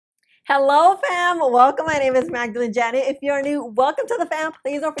Hello fam, welcome. My name is MagdalineJanet. If you're new, welcome to the fam.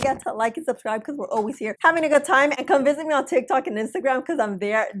 Please don't forget to like and subscribe because we're always here having a good time, and come visit me on TikTok and Instagram because I'm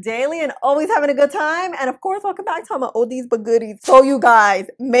there daily and always having a good time. And of course, welcome back to my oldies but goodies. So you guys,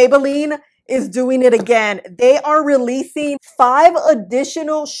 Maybelline is doing it again. They are releasing 5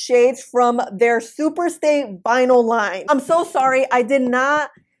 additional shades from their Superstay Vinyl line. I'm so sorry I did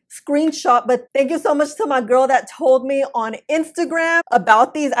not screenshot, but thank you so much to my girl that told me on Instagram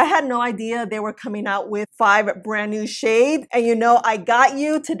about these. I had no idea they were coming out with 5 brand new shades, and you know I got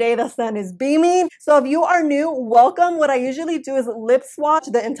you. Today the sun is beaming. So if you are new, welcome. What I usually do is lip swatch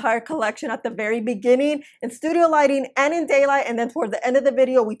the entire collection at the very beginning in studio lighting and in daylight, and then towards the end of the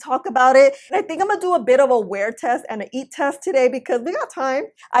video we talk about it. And I think I'm gonna do a bit of a wear test and an eat test today because we got time.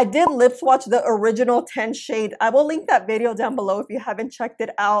 I did lip swatch the original 10 shades. I will link that video down below if you haven't checked it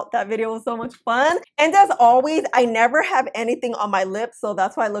out. That video was so much fun. And as always, I never have anything on my lips, so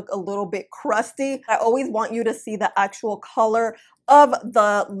that's why I look a little bit crusty. I always want you to see the actual color of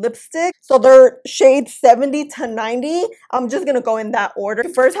the lipstick. So they're shades 70 to 90. I'm just gonna go in that order.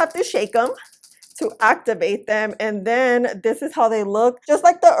 You first have to shake them to activate them, and then this is how they look, just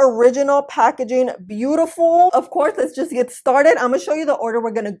like the original packaging. Beautiful. Of course, let's just get started. I'm gonna show you the order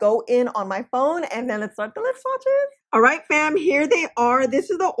we're gonna go in on my phone, and then let's start the lip swatches. All right fam, here they are. This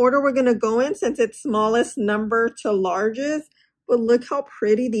is the order we're gonna go in since it's smallest number to largest. But look how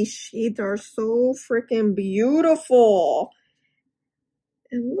pretty these shades are. So freaking beautiful.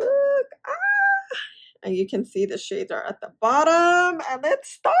 And look, and you can see the shades are at the bottom. And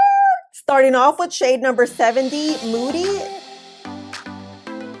let's start. Starting off with shade number 70, Moody.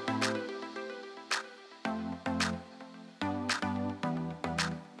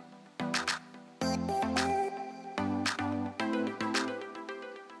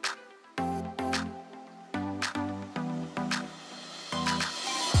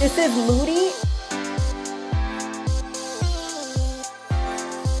 This is Moody.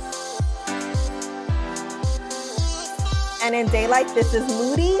 And in daylight, this is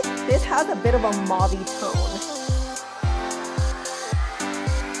Moody. This has a bit of a mauvey tone.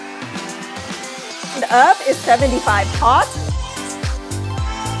 And up is 75, Hot.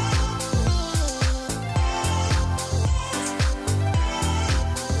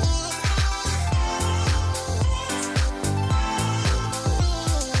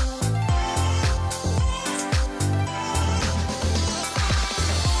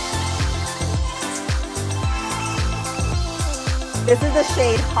 This is the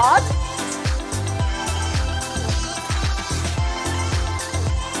shade Hot.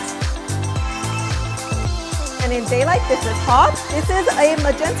 And in daylight, this is Hot. This is a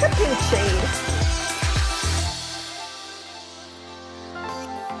magenta pink shade.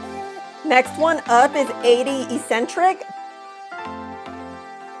 Next one up is 80, Eccentric.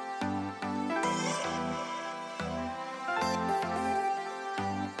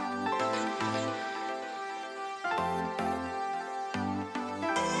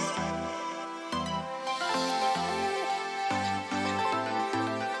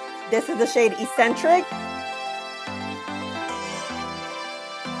 This is the shade Eccentric.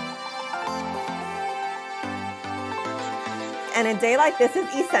 And in daylight, this is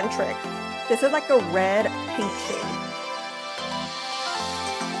Eccentric. This is like a red pink shade.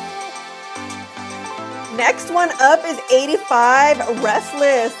 Next one up is 85,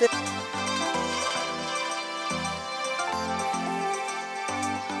 Restless.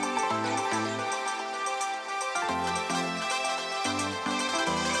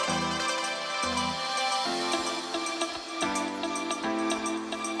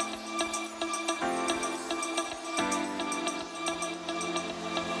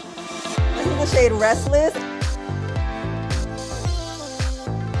 The shade Restless.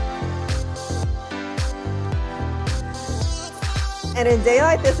 And in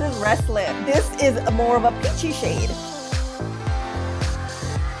daylight, this is Restless. This is more of a peachy shade.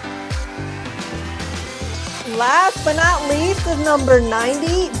 Last but not least is number 90,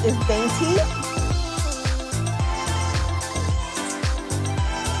 is Dainty.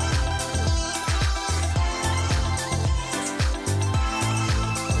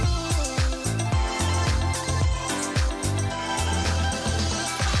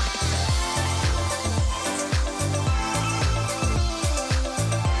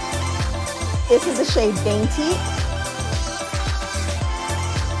 This is the shade Dainty.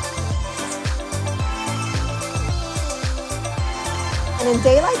 And in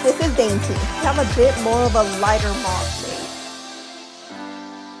daylight, this is Dainty. You have a bit more of a lighter mauve shade.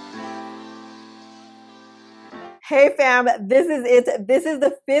 Hey fam, this is it. This is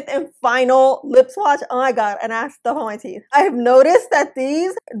the 5th and final lip swatch. Oh my god, and I have stuff on my teeth. I have noticed that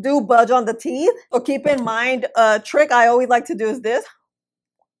these do budge on the teeth. So keep in mind, a trick I always like to do is this.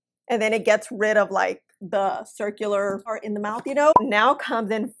 And then it gets rid of like the circular part in the mouth, you know? Now comes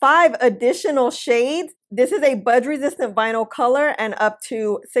in 5 additional shades. This is a budge resistant vinyl color and up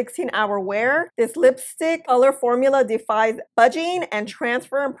to 16-hour wear. This lipstick color formula defies budging and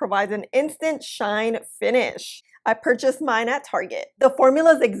transfer and provides an instant shine finish. I purchased mine at Target. The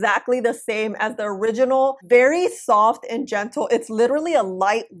formula is exactly the same as the original, very soft and gentle. It's literally a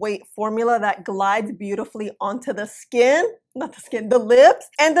lightweight formula that glides beautifully onto the skin. Not the skin, the lips.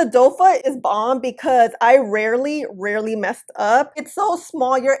 And the doe foot is bomb because I rarely messed up. It's so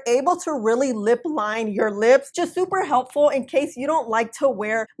small, you're able to really lip line your lips. Just super helpful in case you don't like to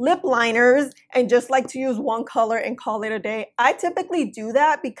wear lip liners and just like to use one color and call it a day. I typically do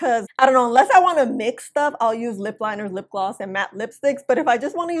that because, I don't know, unless I want to mix stuff, I'll use lip liners, lip gloss, and matte lipsticks. But if I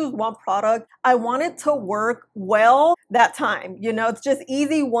just want to use one product, I want it to work well that time. You know, it's just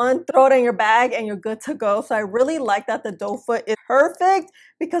easy one, throw it in your bag and you're good to go. So I really like that the doe foot is perfect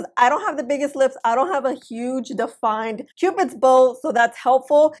because I don't have the biggest lips. I don't have a huge defined Cupid's bow, so that's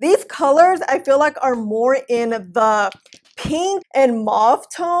helpful. These colors I feel like are more in the pink and mauve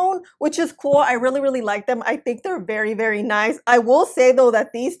tone, which is cool. I really like them. I think they're very nice. I will say though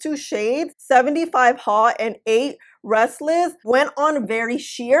that these 2 shades, 75 Hot and 8 Restless, went on very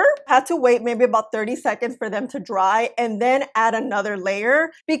sheer. Had to wait maybe about 30 seconds for them to dry and then add another layer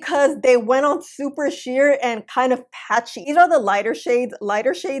because they went on super sheer and kind of patchy. These are the lighter shades.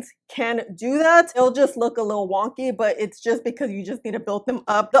 Lighter shades can do that. It'll just look a little wonky, but it's just because you just need to build them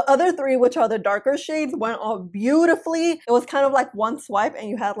up. The other 3, which are the darker shades, went on beautifully. It was kind of like one swipe and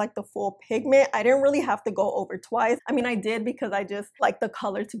you had like the full pigment. I didn't really have to go over twice. I mean, I did because I just like the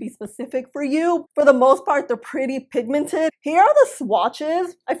color to be specific for you. For the most part, they're pretty pigmented. Here are the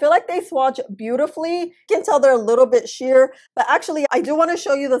swatches. I feel like they swatch beautifully. You can tell they're a little bit sheer, but actually I do want to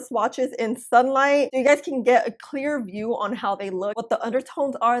show you the swatches in sunlight so you guys can get a clear view on how they look. What the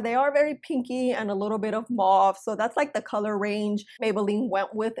undertones are, they are very pinky and a little bit of mauve. So that's like the color range Maybelline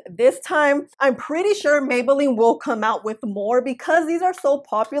went with this time. I'm pretty sure Maybelline will come out with more because these are so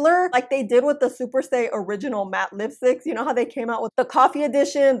popular, like they did with the Superstay original matte lipsticks. You know how they came out with the coffee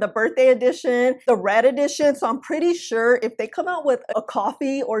edition, the birthday edition, the red edition. So I'm pretty sure if they come out with a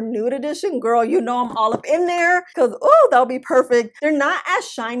coffee or nude edition, girl, you know I'm all up in there because, oh, that'll be perfect. They're not as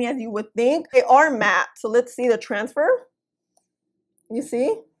shiny as you would think. They are matte. So let's see the transfer. You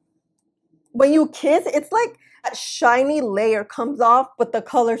see? When you kiss, it's like that shiny layer comes off, but the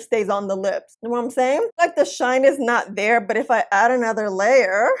color stays on the lips. You know what I'm saying? Like the shine is not there, but if I add another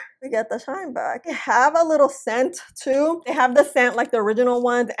layer, we get the shine back. They have a little scent too. They have the scent like the original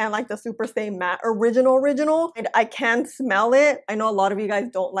ones and like the Superstay matte original. And I can smell it. I know a lot of you guys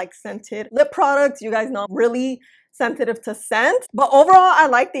don't like scented lip products. You guys know I'm really sensitive to scent, but overall I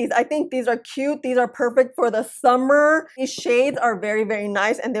like these. I think these are cute. These are perfect for the summer. These shades are very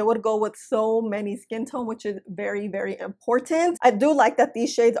nice and they would go with so many skin tone, which is very important. I do like that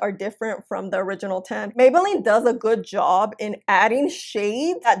these shades are different from the original 10. Maybelline does a good job in adding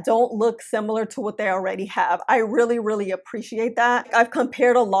shades that don't look similar to what they already have. I really appreciate that. I've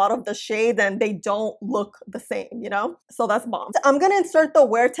compared a lot of the shades and they don't look the same, you know? So that's bomb. I'm gonna insert the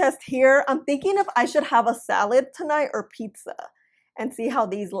wear test here. I'm thinking if I should have a salad tonight or pizza and see how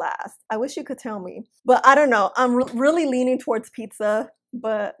these last. I wish you could tell me, but I don't know. I'm really leaning towards pizza,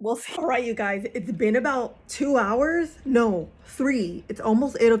 but we'll see. All right, you guys, it's been about 2 hours. No, 3. It's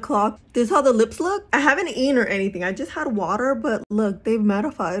almost 8 o'clock. This is how the lips look. I haven't eaten or anything. I just had water, but look, they've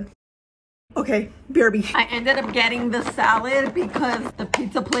mattified. Okay, BRB. I ended up getting the salad because the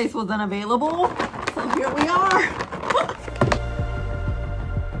pizza place was unavailable. So here we are.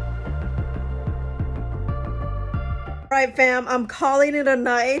 Alright fam, I'm calling it a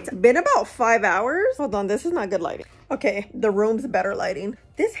night. Been about 5 hours. Hold on, this is not good lighting. Okay, the room's better lighting.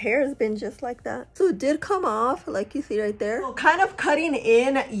 This hair has been just like that. So it did come off, like you see right there. So kind of cutting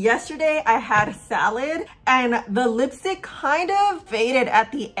in, yesterday I had salad and the lipstick kind of faded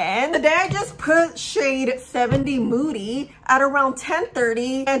at the end. Today I just put shade 70 Moody at around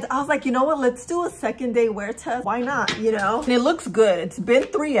 10:30 and I was like, you know what, let's do a second day wear test. Why not, you know? And it looks good. It's been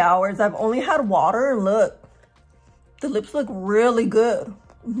 3 hours. I've only had water and look. The lips look really good.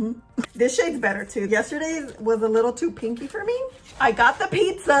 This shade's better too. Yesterday's was a little too pinky for me. I got the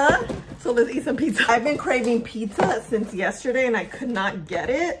pizza, so let's eat some pizza. I've been craving pizza since yesterday and I could not get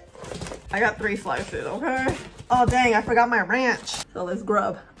it. I got 3 slices, okay? Oh dang, I forgot my ranch. So let's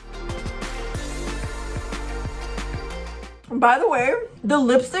grub. By the way, the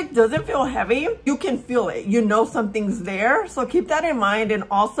lipstick doesn't feel heavy. You can feel it. You know something's there. So keep that in mind. And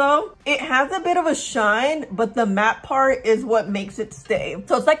also, it has a bit of a shine, but the matte part is what makes it stay.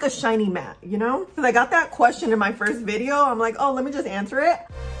 So it's like a shiny matte, you know? Because I got that question in my first video. I'm like, oh, let me just answer it.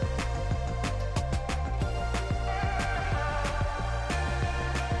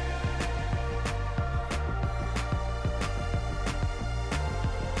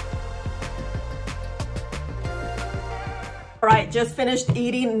 All right, just finished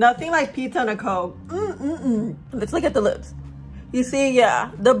eating. Nothing like pizza and a Coke. Let's look at the lips. You see, yeah,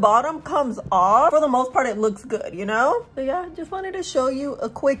 the bottom comes off. For the most part, it looks good, you know? So yeah, just wanted to show you a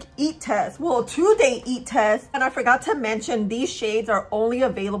quick eat test. Well, 2-day eat test. And I forgot to mention, these shades are only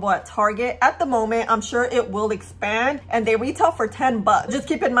available at Target at the moment. I'm sure it will expand and they retail for 10 bucks. Just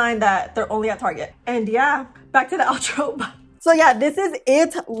keep in mind that they're only at Target. And yeah, back to the outro. So yeah, this is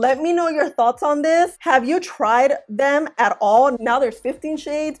it. Let me know your thoughts on this. Have you tried them at all? Now there's 15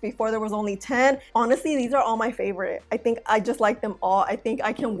 shades. Before there was only 10. Honestly, these are all my favorite. I think I just like them all. I think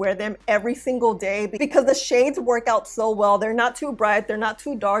I can wear them every single day because the shades work out so well. They're not too bright. They're not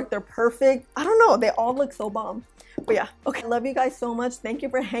too dark. They're perfect. I don't know. They all look so bomb. But yeah, okay. Love you guys so much. Thank you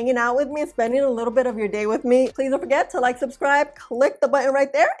for hanging out with me and spending a little bit of your day with me. Please don't forget to like, subscribe, click the button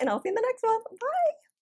right there, and I'll see you in the next one. Bye.